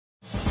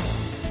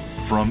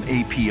From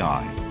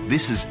API,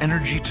 this is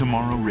Energy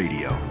Tomorrow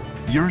Radio,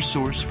 your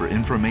source for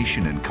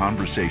information and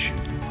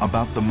conversation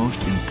about the most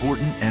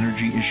important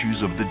energy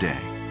issues of the day.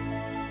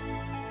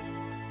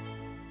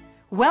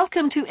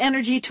 Welcome to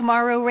Energy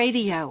Tomorrow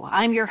Radio.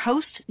 I'm your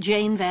host,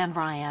 Jane Van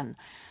Ryan.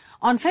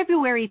 On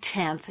February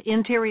 10th,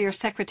 Interior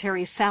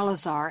Secretary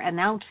Salazar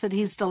announced that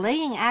he's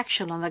delaying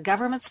action on the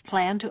government's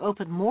plan to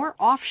open more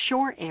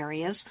offshore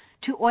areas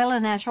to oil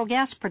and natural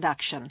gas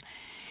production.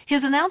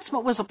 His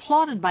announcement was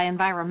applauded by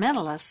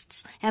environmentalists,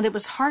 and it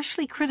was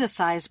harshly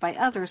criticized by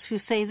others who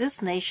say this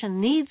nation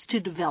needs to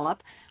develop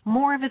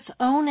more of its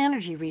own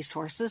energy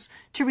resources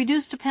to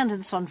reduce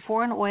dependence on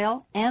foreign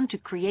oil and to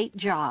create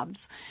jobs.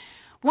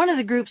 One of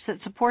the groups that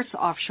supports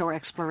offshore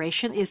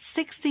exploration is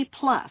 60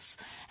 Plus,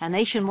 a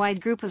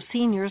nationwide group of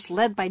seniors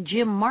led by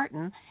Jim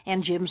Martin,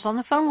 and Jim's on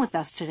the phone with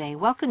us today.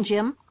 Welcome,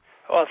 Jim.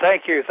 Well,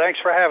 thank you. Thanks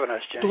for having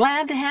us, Jim.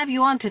 Glad to have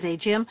you on today,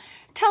 Jim.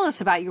 Tell us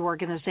about your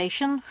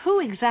organization.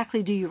 Who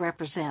exactly do you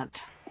represent?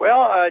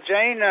 Well,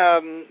 Jane,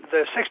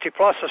 the 60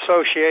 Plus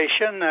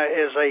Association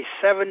is a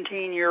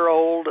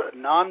 17-year-old,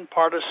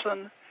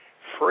 nonpartisan,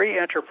 free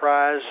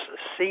enterprise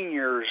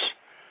seniors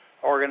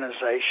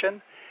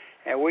organization,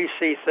 and we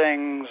see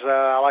things,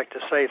 I like to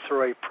say,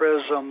 through a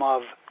prism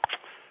of,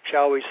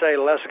 shall we say,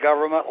 less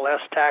government, less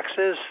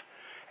taxes,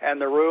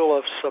 and the rule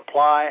of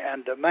supply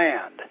and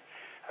demand.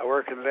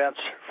 We're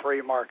convinced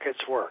free markets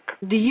work.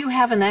 Do you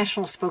have a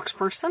national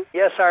spokesperson?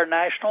 Yes, our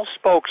national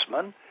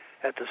spokesman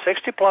at the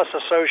 60 Plus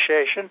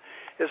Association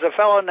is a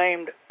fellow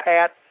named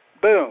Pat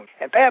Boone.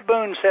 And Pat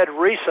Boone said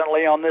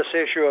recently on this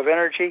issue of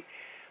energy,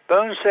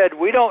 Boone said,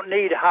 we don't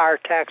need higher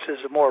taxes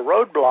and more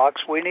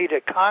roadblocks. We need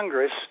a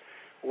Congress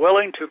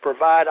willing to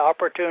provide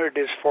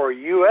opportunities for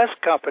U.S.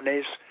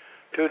 companies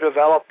to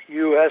develop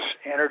U.S.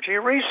 energy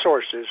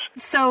resources.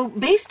 So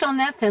based on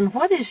that, then,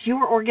 what is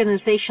your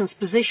organization's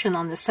position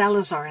on the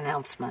Salazar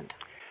announcement?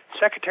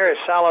 Secretary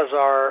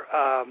Salazar,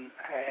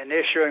 in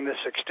issuing this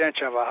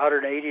extension of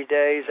 180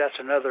 days, that's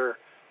another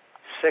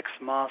 6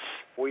 months.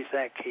 We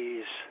think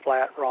he's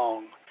flat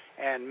wrong.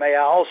 And may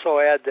I also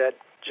add that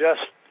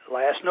just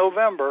last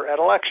November at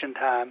election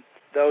time,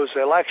 those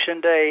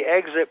election day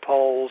exit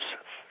polls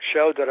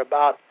showed that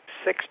about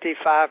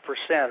 65%,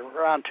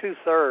 around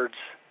two-thirds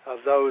of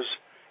those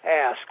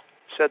asked,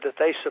 said that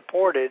they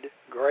supported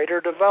greater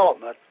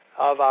development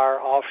of our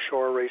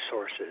offshore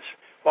resources.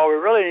 What we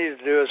really need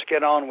to do is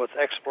get on with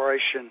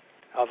exploration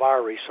of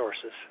our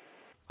resources.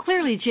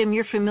 Clearly, Jim,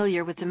 you're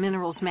familiar with the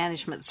Minerals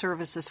Management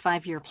Service's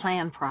 5-year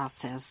plan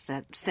process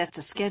that sets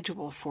a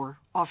schedule for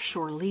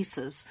offshore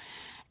leases.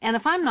 And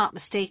if I'm not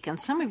mistaken,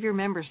 some of your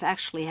members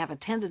actually have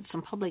attended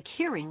some public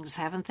hearings,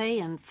 haven't they,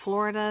 in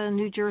Florida,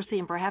 New Jersey,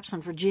 and perhaps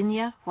in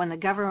Virginia, when the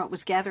government was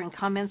gathering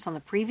comments on the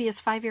previous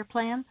 5-year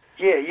plan?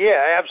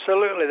 Yeah,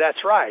 absolutely.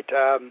 That's right.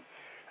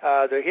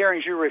 The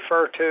hearings you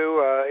refer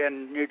to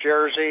in New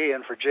Jersey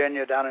and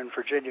Virginia, down in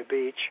Virginia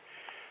Beach,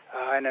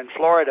 and in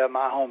Florida,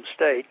 my home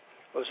state,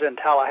 was in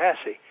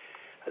Tallahassee.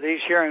 These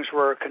hearings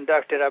were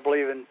conducted, I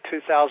believe, in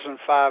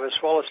 2005 as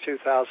well as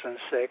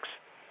 2006.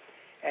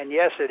 And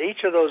yes, at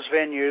each of those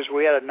venues,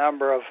 we had a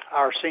number of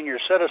our senior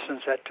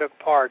citizens that took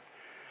part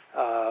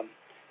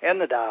in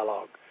the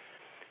dialogue.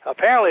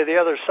 Apparently, the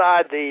other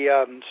side,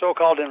 the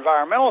so-called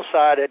environmental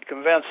side, had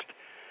convinced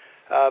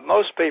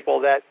most people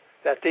that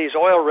these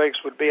oil rigs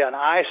would be an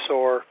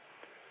eyesore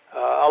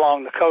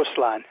along the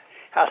coastline.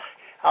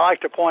 I like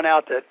to point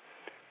out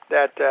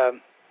that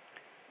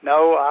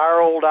no,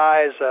 our old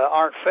eyes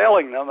aren't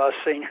failing them, us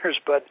seniors,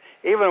 but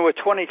even with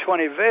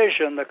 20/20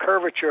 vision, the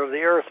curvature of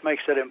the Earth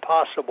makes it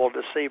impossible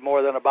to see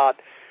more than about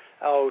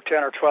 10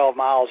 or 12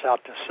 miles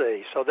out to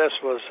sea. So this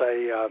was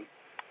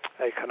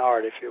a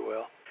canard, if you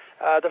will.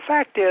 The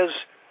fact is,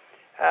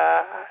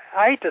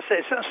 I hate to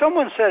say,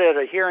 someone said at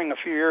a hearing a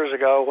few years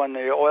ago when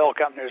the oil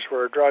companies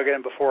were drug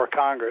in before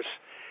Congress,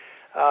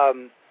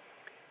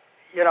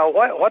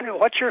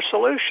 what's your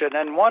solution?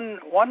 And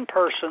one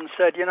person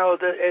said,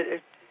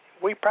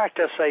 we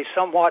practice a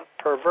somewhat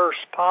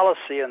perverse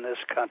policy in this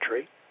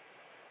country.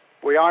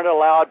 We aren't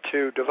allowed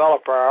to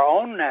develop our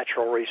own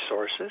natural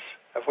resources,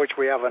 of which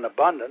we have an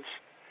abundance,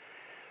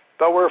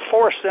 but we're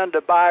forced then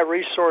to buy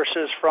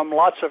resources from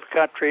lots of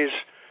countries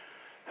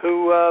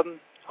who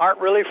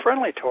aren't really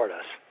friendly toward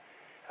us.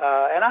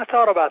 And I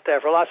thought about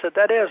that for a lot. I said,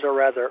 that is a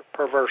rather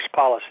perverse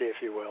policy, if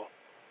you will.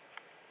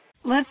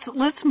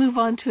 Let's move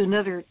on to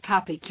another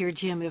topic here,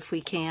 Jim, if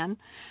we can.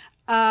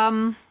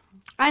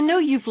 I know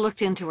you've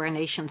looked into our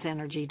nation's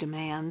energy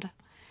demand,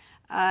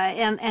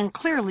 and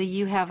clearly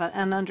you have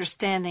an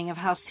understanding of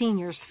how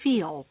seniors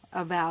feel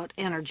about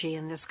energy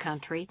in this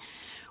country.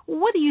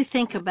 What do you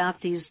think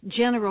about these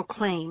general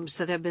claims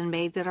that have been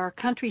made that our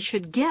country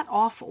should get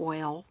off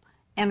oil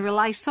and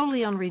rely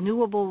solely on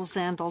renewables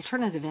and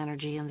alternative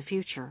energy in the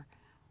future?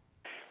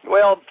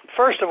 Well,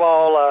 first of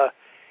all,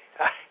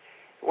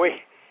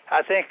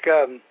 I think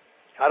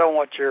I don't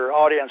want your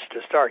audience to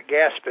start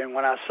gasping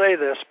when I say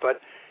this, but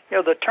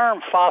the term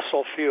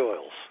fossil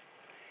fuels,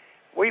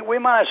 we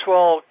might as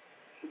well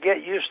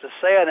get used to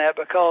saying that,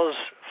 because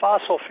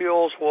fossil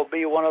fuels will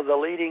be one of the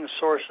leading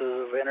sources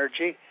of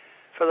energy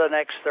for the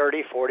next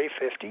 30, 40,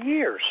 50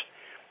 years.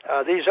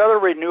 These other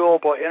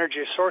renewable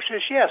energy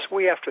sources, yes,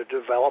 we have to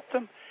develop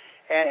them,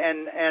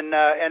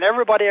 and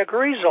everybody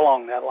agrees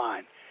along that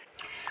line.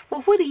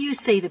 Well, what do you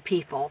say to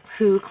people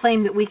who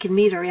claim that we can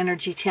meet our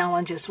energy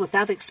challenges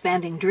without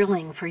expanding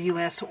drilling for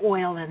U.S.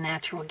 oil and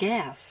natural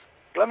gas?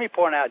 Let me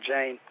point out,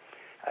 Jane,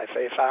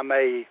 if I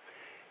may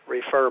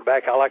refer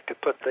back, I like to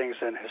put things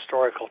in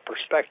historical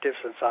perspective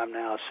since I'm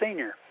now a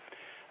senior.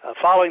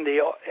 Following the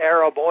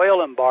Arab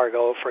oil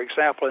embargo, for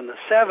example, in the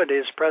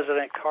 70s,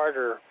 President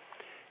Carter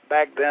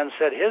back then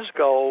said his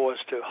goal was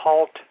to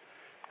halt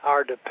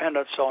our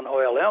dependence on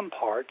oil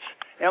imports.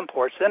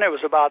 Then it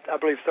was about, I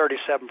believe,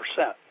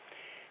 37%.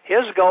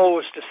 His goal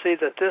was to see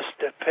that this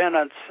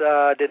dependence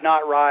did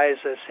not rise,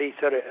 as he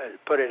put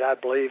it, I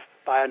believe,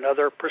 by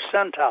another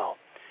percentile.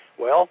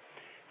 Well,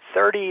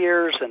 30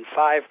 years and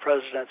 5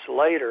 presidents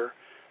later,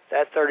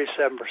 that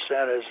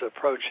 37% is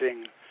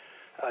approaching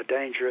a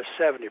dangerous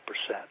 70%.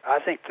 I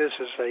think this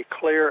is a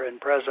clear and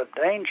present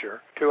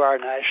danger to our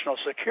national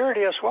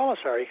security as well as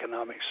our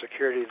economic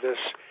security, this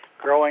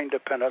growing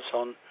dependence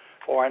on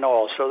foreign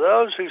oil. So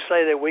those who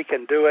say that we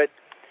can do it,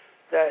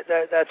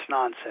 that's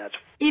nonsense.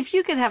 If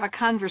you could have a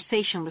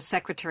conversation with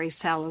Secretary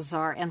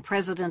Salazar and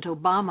President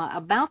Obama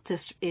about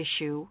this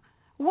issue,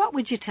 what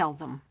would you tell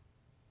them?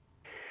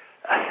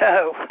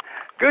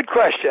 Good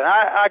question.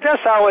 I guess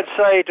I would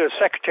say to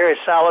Secretary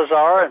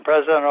Salazar and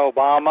President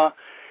Obama,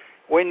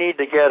 we need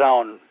to get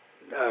on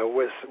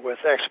with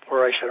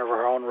exploration of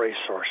our own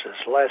resources.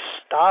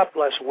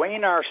 Let's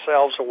wean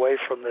ourselves away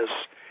from this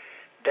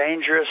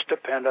dangerous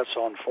dependence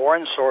on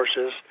foreign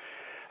sources.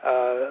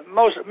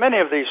 Many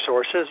of these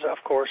sources,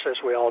 of course,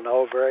 as we all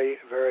know, very,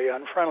 very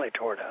unfriendly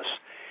toward us.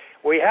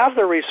 We have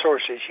the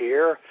resources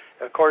here.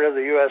 According to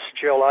the U.S.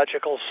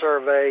 Geological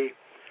Survey,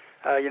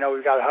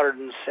 we've got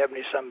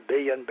 170-some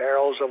billion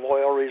barrels of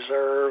oil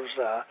reserves,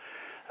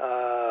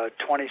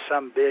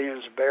 20-some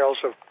billion barrels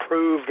of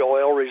proved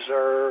oil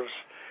reserves,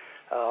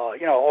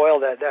 oil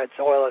that's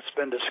oil that's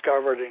been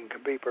discovered and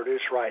can be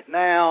produced right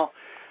now,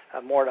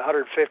 more than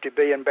 150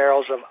 billion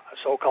barrels of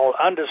so-called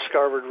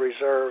undiscovered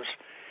reserves.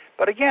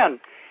 But again,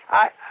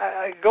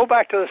 I go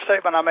back to the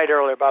statement I made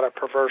earlier about a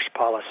perverse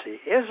policy.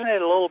 Isn't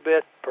it a little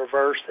bit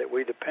perverse that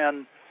we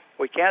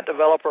can't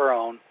develop our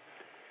own,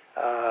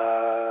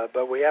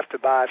 but we have to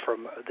buy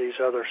from these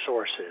other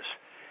sources?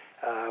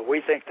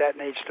 We think that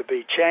needs to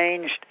be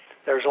changed.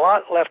 There's a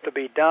lot left to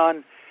be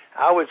done.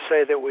 I would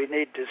say that we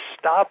need to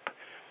stop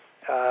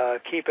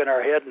keeping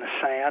our head in the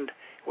sand.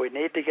 We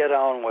need to get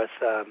on with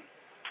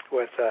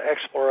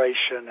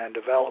exploration and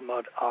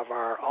development of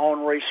our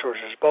own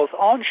resources, both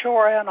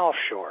onshore and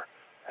offshore.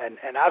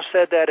 And I've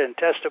said that in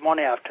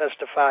testimony. I've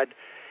testified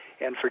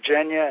in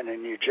Virginia and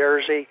in New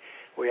Jersey.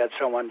 We had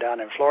someone down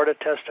in Florida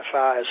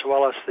testify, as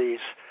well as these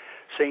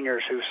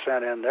seniors who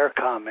sent in their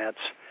comments,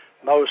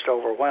 most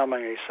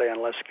overwhelmingly saying,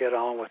 let's get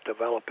on with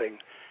developing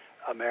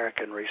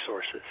American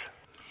resources.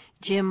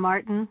 Jim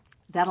Martin,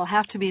 that'll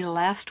have to be the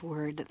last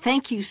word.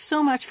 Thank you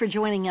so much for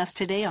joining us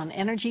today on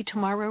Energy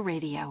Tomorrow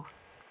Radio.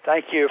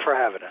 Thank you for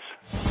having us.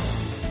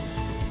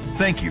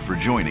 Thank you for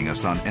joining us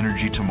on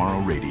Energy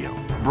Tomorrow Radio,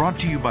 brought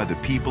to you by the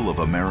people of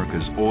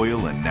America's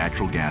oil and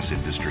natural gas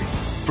industry.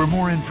 For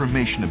more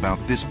information about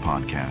this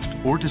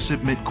podcast or to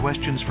submit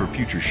questions for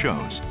future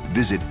shows,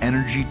 visit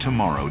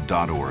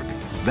energytomorrow.org.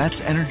 That's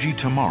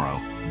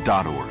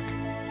energytomorrow.org.